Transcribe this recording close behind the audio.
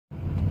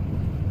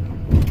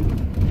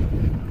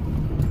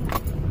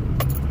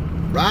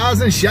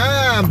Rise and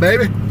shine,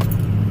 baby.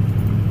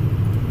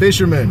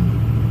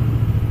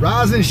 Fishermen.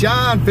 Rise and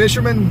shine,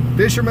 fishermen.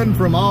 Fishermen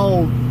from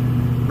all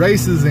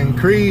races and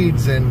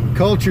creeds and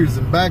cultures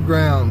and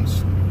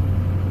backgrounds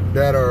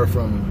that are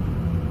from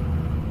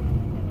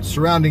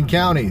surrounding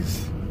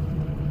counties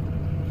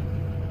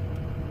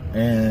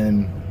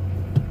and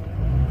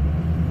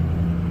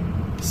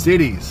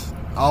cities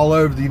all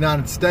over the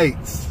United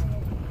States.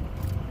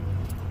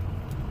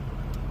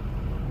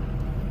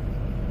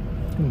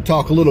 I'm going to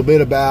talk a little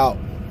bit about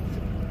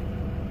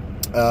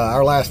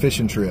our last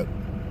fishing trip.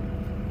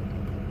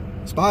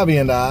 Spivey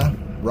and I,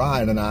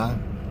 Ryan and I,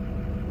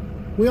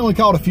 we only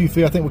caught a few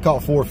fish. I think we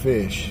caught 4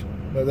 fish.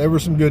 But there were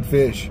some good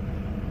fish.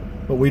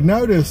 But we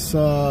noticed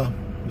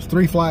there's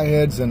 3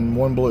 flatheads and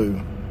 1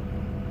 blue.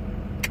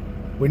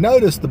 We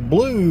noticed the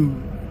blue,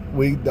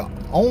 the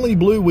only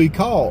blue we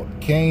caught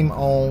came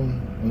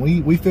on,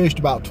 we fished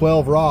about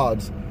 12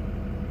 rods.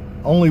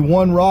 Only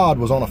 1 rod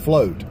was on a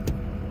float.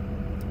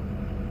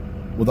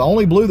 Well, the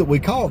only blue that we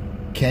caught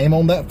came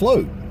on that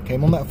float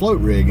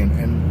rig.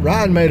 And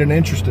Ryan made an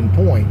interesting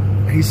point.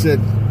 He said,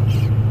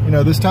 you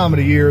know, this time of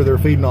the year they're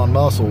feeding on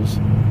mussels.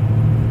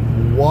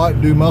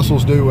 What do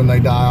mussels do when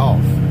they die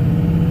off?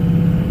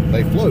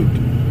 They float.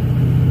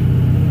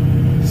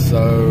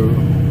 So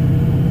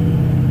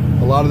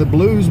a lot of the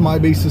blues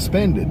might be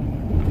suspended.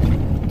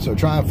 So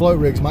trying float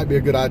rigs might be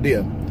a good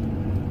idea.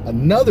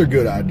 Another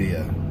good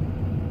idea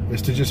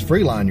is to just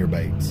free line your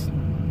baits.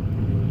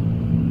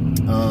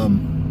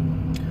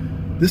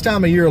 This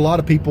time of year, a lot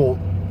of people,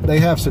 they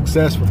have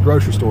success with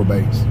grocery store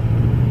baits.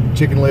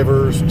 Chicken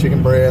livers,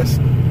 chicken breast,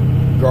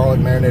 garlic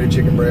marinated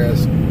chicken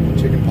breast,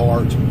 chicken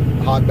parts,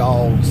 hot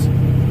dogs,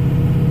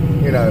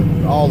 you know,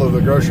 all of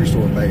the grocery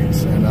store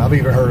baits. And I've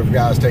even heard of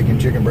guys taking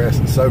chicken breast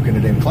and soaking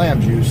it in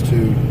clam juice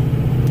to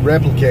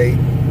replicate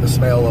the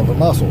smell of a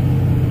mussel.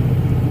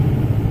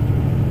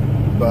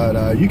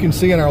 But you can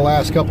see in our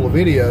last couple of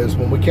videos,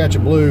 when we catch a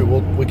blue,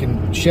 we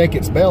can shake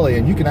its belly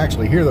and you can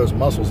actually hear those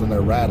mussels in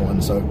there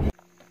rattling. So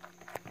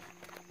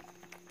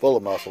full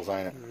of mussels,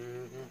 ain't it?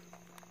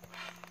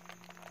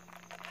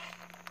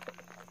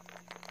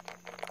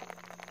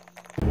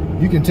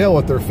 You can tell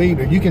what they're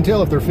feeding. You can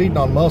tell if they're feeding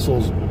on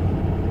mussels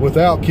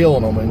without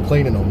killing them and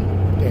cleaning them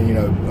and, you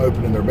know,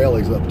 opening their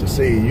bellies up to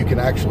see. You can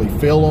actually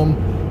feel them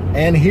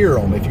and hear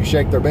them if you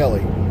shake their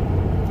belly.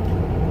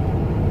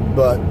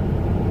 But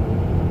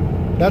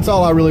that's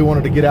all I really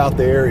wanted to get out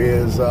there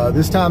is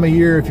this time of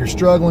year, if you're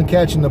struggling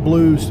catching the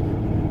blues,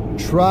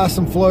 try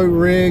some float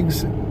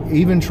rigs.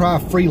 Even try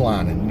free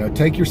lining. You know,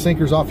 take your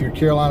sinkers off your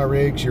Carolina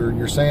rigs,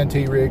 your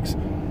Santee rigs.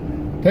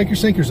 Take your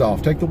sinkers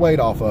off. Take the weight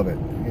off of it.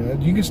 You know,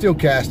 you can still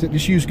cast it.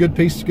 Just use good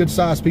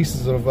sized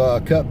pieces of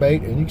cut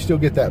bait, and you can still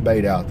get that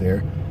bait out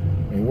there.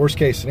 In worst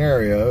case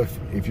scenario,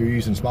 if you're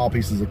using small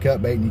pieces of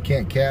cut bait and you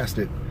can't cast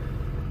it,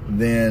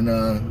 then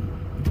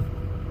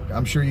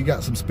I'm sure you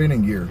got some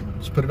spinning gear.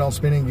 Just put it on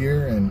spinning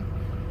gear, and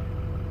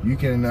you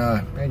can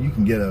man, you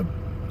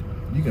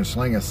can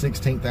sling a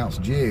 1/16 ounce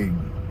jig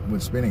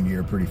with spinning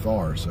gear pretty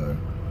far. So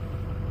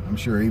I'm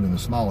sure even the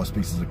smallest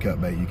pieces of cut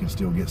bait you can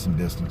still get some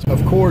distance.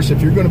 Of course,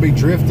 if you're going to be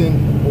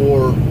drifting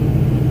or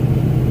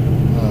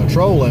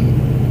trolling,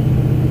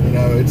 you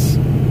know,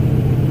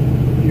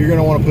 you're going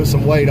to want to put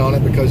some weight on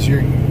it because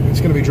it's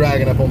going to be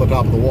dragging up on the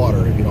top of the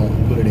water if you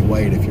don't put any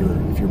weight if you're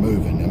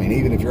moving. I mean,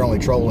 even if you're only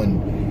trolling,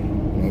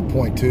 you know,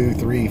 0.2,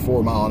 3,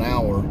 4 mile an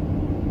hour,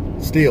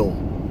 still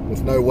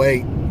with no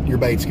weight, your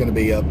bait's going to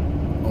be up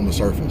on the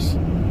surface.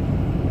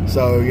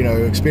 So, you know,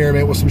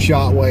 experiment with some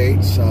shot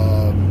weights, you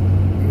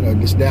know,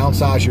 just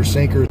downsize your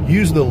sinker.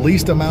 Use the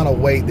least amount of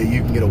weight that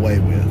you can get away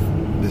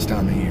with this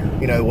time of year.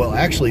 You know, well,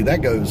 actually,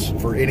 that goes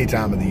for any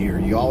time of the year.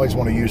 You always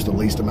want to use the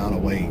least amount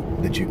of weight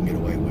that you can get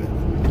away with.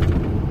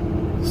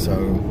 So,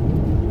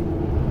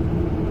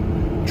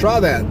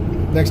 try that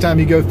next time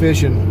you go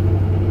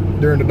fishing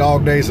during the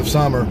dog days of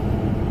summer.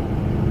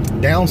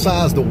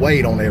 Downsize the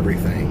weight on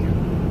everything.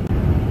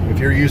 If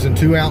you're using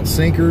 2 ounce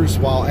sinkers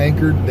while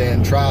anchored,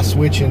 then try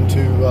switching to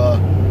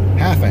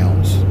 ½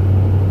 ounce.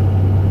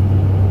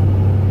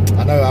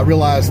 I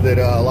realize that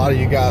a lot of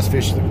you guys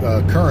fish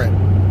current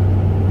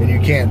and you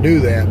can't do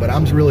that, but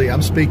I'm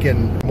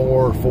speaking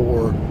more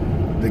for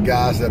the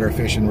guys that are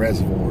fishing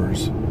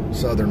reservoirs,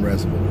 southern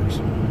reservoirs.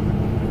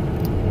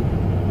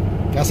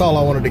 That's all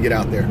I wanted to get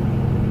out there.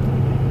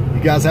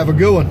 You guys have a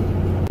good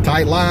one.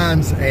 Tight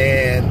lines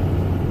and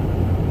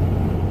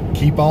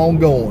keep on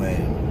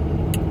going.